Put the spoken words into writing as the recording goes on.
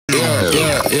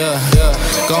Yeah,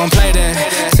 gon' play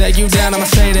that. Take you down, I'ma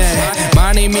say that.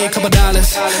 Mine need me a couple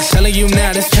dollars. Telling you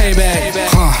now this payback.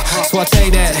 So I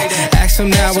take that. Ask them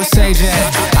now what say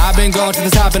that. I've been going to the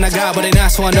top and I got what they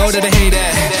not, so I know that they hate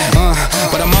that.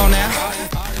 But I'm on now.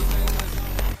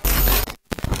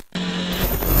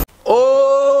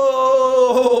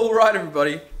 Oh, right,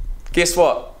 everybody. Guess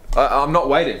what? I'm not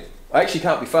waiting. I actually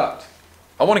can't be fucked.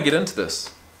 I want to get into this.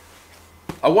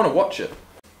 I want to watch it.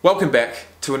 Welcome back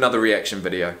to another reaction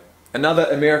video. Another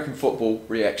American football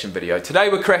reaction video. Today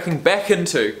we're cracking back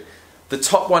into the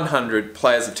top 100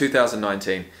 players of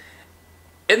 2019.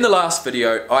 In the last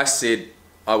video, I said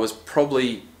I was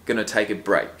probably going to take a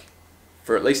break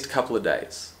for at least a couple of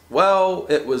days. Well,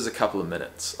 it was a couple of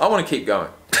minutes. I want to keep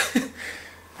going.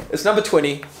 It's number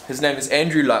 20. His name is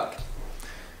Andrew Luck.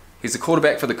 He's a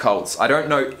quarterback for the Colts. I don't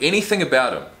know anything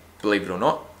about him, believe it or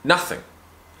not. Nothing.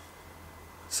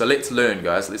 So let's learn,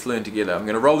 guys. Let's learn together. I'm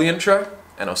going to roll the intro,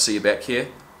 and I'll see you back here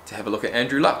to have a look at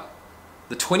Andrew Luck,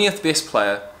 the 20th best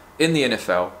player in the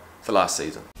NFL for last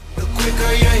season. The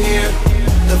quicker you're here,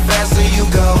 the faster you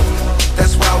go.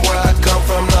 That's why where I come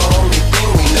from, the only thing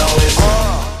we know is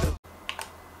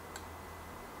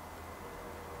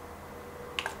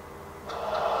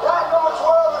That number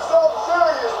 12 is so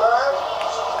serious, man.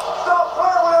 Stop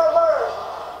playing with that man.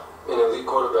 An elite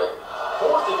quarterback.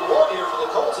 4th and 1 here for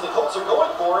the Colts, and the Colts are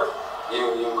going for it.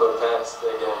 You can go to pass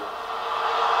that game.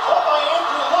 Caught by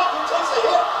Andrew Luck, who takes a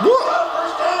hit. What? Got a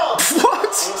first down. What?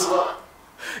 Andrew Luck.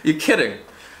 You're kidding.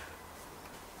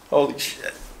 Holy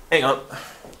shit. Hang on.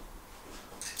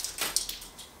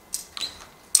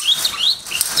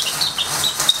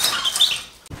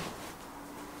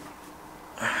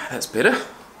 That's better.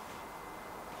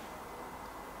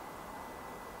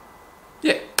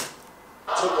 Yeah.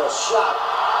 Took a shot.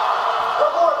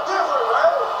 They're going different,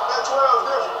 man. That 12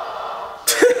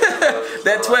 different.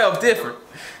 That 12 different.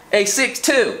 Hey,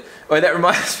 6'2". Wait, that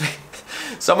reminds me.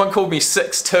 Someone called me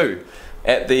 6'2"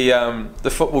 at the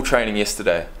football training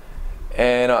yesterday,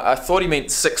 and I thought he meant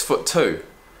 6'2",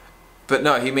 but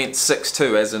no, he meant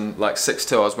 6'2", as in like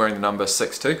 6'2". I was wearing the number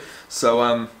 6'2".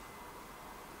 So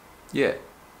yeah.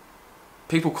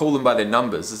 People call them by their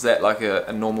numbers. Is that like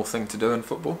a normal thing to do in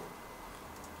football?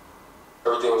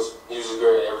 Everything was, he was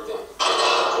great at everything.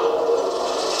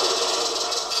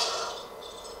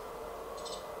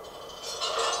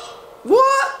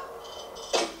 What?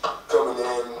 Coming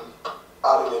in,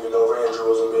 I didn't even know if Andrew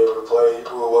was going to be able to play.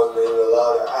 Who wasn't even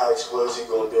allowed to ask, was he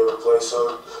going to be able to play?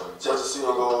 So just to see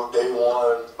him go day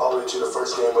one, all the way to the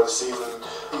first game of the season,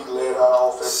 he led our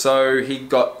offense. So he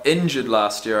got injured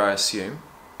last year, I assume.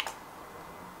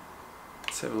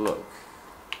 Let's have a look.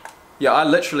 Yeah, I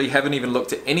literally haven't even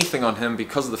looked at anything on him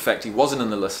because of the fact he wasn't in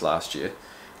the list last year,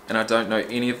 and I don't know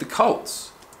any of the Colts,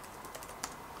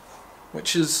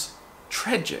 which is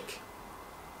tragic.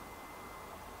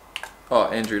 Oh,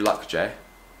 Andrew Luck, Jay.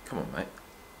 Come on, mate.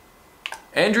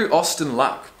 Andrew Austin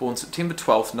Luck, born September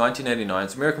 12th, 1989,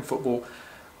 is American football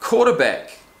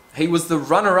quarterback. He was the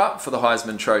runner-up for the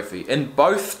Heisman Trophy in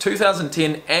both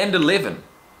 2010 and 11.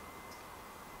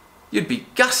 You'd be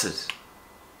gutted.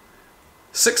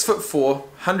 6'4",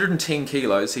 110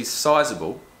 kilos. He's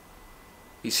sizable.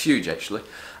 He's huge, actually.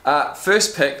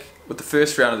 First pick with the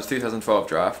first round of the 2012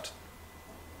 draft.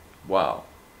 Wow.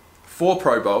 4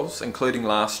 Pro Bowls, including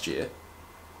last year.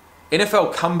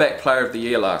 NFL Comeback Player of the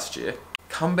Year last year.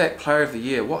 Comeback Player of the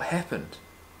Year, what happened?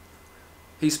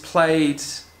 He's played...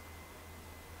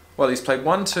 Well, he's played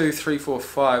 1, 2, 3, 4,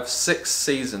 5, 6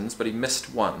 seasons, but he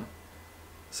missed 1.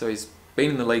 So he's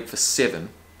been in the league for 7.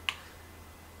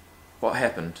 What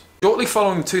happened? Shortly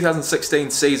following the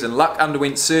 2016 season, Luck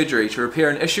underwent surgery to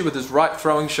repair an issue with his right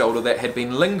throwing shoulder that had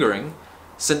been lingering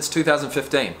since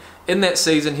 2015. In that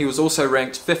season, he was also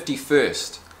ranked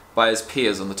 51st by his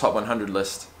peers on the top 100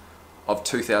 list of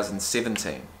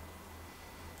 2017.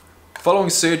 Following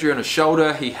surgery on his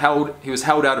shoulder, he was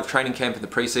held out of training camp in the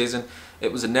preseason.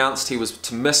 It was announced he was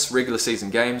to miss regular season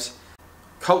games.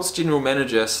 Colts general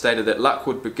manager stated that Luck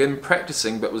would begin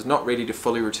practicing but was not ready to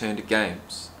fully return to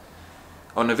games.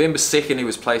 On November 2nd, he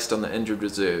was placed on the injured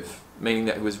reserve, meaning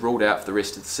that he was ruled out for the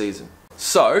rest of the season.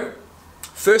 So,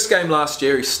 first game last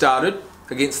year, he started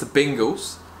against the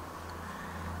Bengals.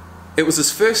 It was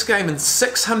his first game in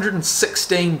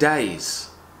 616 days.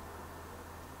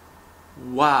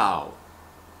 Wow.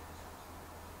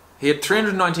 He had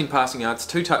 319 passing yards,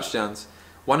 2 touchdowns,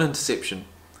 1 interception,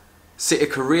 set a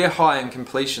career high in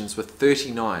completions with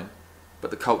 39, but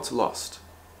the Colts lost.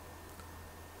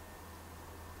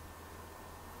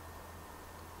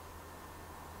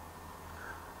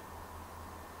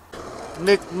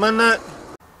 Nick Minute.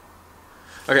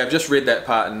 Okay, I've just read that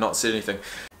part and not said anything.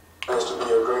 To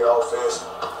be a offense.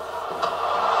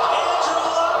 Andrew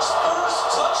Luck's first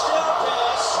touchdown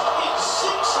pass in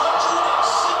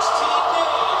 616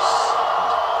 days.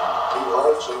 He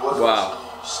rushed, he wasn't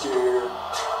scared.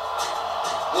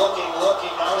 Looking.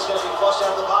 Now he's going to be flushed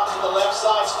out of the pocket to the left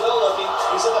side. Still looking.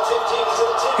 He's at the 15. He's at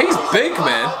the 10. He's big,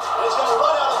 man. And he's going to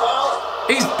run out of bounds.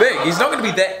 He's big. He's not going to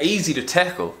be that easy to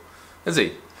tackle, is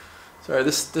he? Sorry,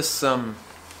 this just got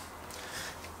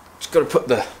to put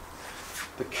the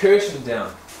curtain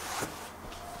down.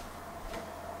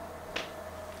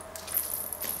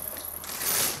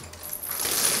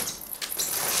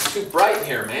 Too bright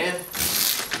here, man.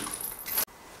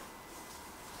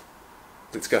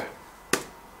 Let's go. You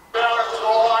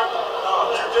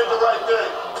did the right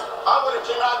thing. I would have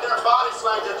came out there and body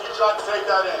slammed if you tried to take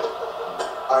that in.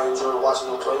 I enjoyed watching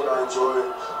him play, and I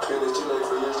enjoyed being his teammate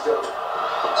for years to come.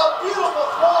 A beautiful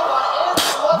throw by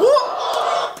Andrew Luck.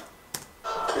 What?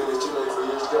 Being his teammate for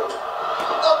years to come.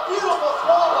 A beautiful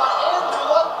throw by Andrew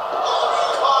Luck.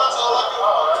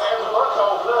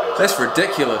 That's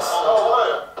ridiculous.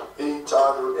 He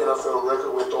tied the NFL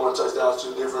record with throwing touchdowns to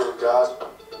different guys.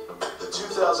 The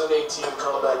 2018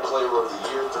 Comeback Player of the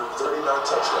Year threw 39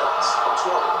 touchdowns,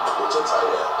 20 were to tight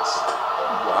ends.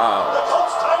 Wow. The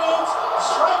Colts tight ends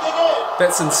strike again.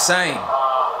 That's insane.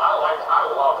 I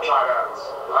love tight ends.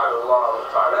 I love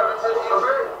tight ends. A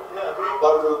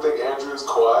lot of people think Andrew is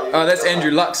quiet. Oh, that's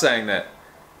Andrew Luck saying that.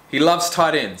 He loves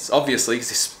tight ends, obviously.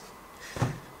 He's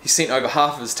sent over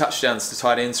half of his touchdowns to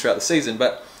tight ends throughout the season,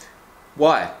 but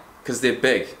why? Because they're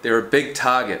big. They're a big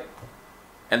target.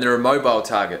 And they're a mobile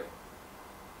target.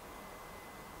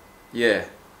 Yeah.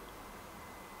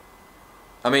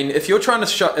 I mean, if you're trying to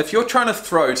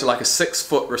throw to like a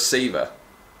 6-foot receiver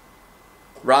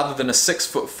rather than a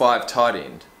 6'5" tight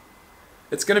end,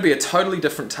 it's going to be a totally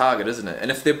different target, isn't it?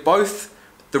 And if they're both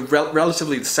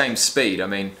relatively the same speed, I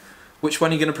mean, which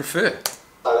one are you going to prefer?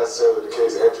 Not necessarily the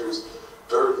case. Andrew's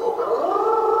very vocal.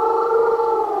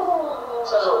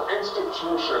 So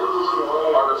institutions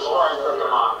are the strength of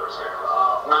democracy.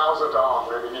 Mao's a dog,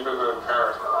 maybe he visited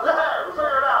Paris. Yeah, we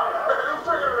figured it out. We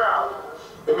figured it out.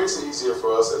 It makes it easier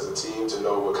for us as a team to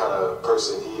know what kind of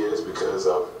person he is because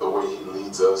of the way he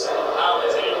leads us.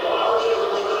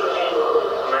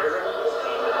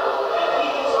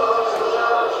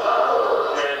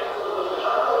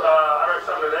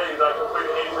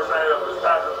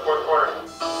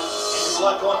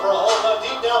 Luck going for a hole run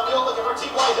deep downfield, looking for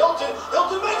T.Y. Hilton.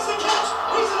 Hilton makes the catch.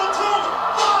 He's in the 10,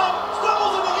 5,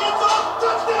 stumbles in the end zone.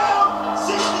 Touchdown!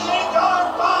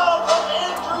 68-yard foul from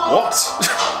Andrew. What?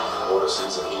 What a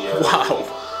season he had. Wow.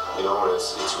 You know, and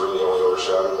it's really only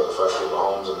overshadowed by the fact that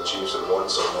Mahomes and the Chiefs have won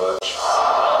so much.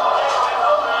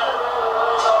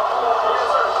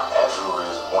 Andrew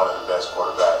is one of the best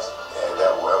quarterbacks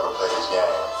that will ever play this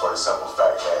game for the simple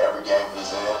fact that every game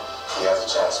he's in, he has a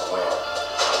chance to win.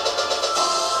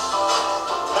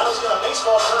 Now he's going to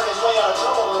baseball turn his way out of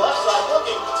trouble to the left side,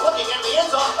 looking at the end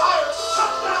zone, fires,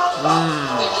 touchdown!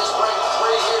 They just break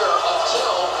 3 here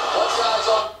until one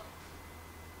guy's on.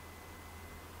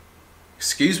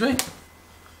 Excuse me?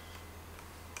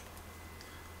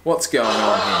 What's going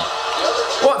on here?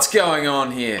 What's going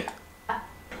on here?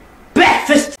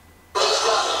 Breakfast!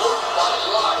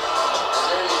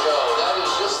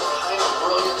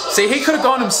 See, he could have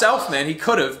gone himself, man. He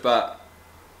could have, but...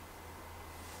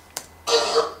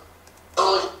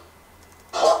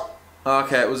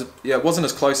 Okay, it wasn't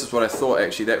as close as what I thought,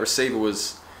 actually. That receiver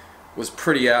was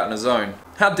pretty out in his zone.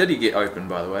 How did he get open,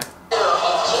 by the way?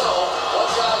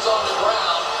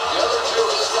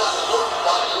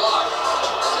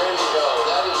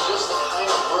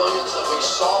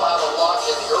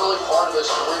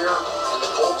 Career, and the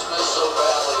Colts missed so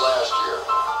badly last year.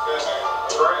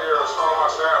 Great year, strong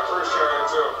much there. I appreciate it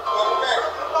too. Welcome back.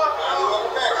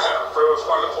 It was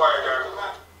fun to play again.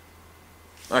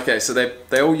 Okay, so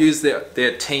they all use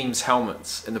their team's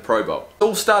helmets in the Pro Bowl. It's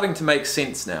all starting to make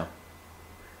sense now.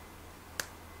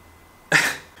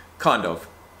 Kind of.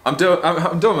 I'm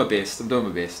doing my best. I'm doing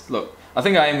my best. Look, I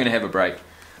think I am going to have a break.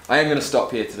 I am going to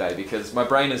stop here today because my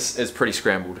brain is pretty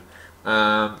scrambled.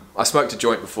 I smoked a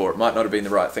joint before. It might not have been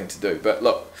the right thing to do, but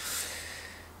look,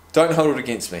 don't hold it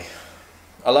against me.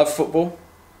 I love football.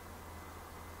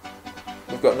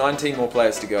 We've got 19 more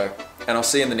players to go, and I'll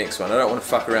see you in the next one. I don't want to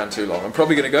fuck around too long. I'm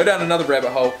probably going to go down another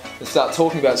rabbit hole and start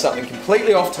talking about something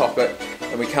completely off topic,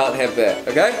 and we can't have that,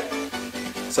 okay?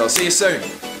 So I'll see you soon.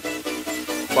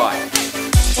 Bye.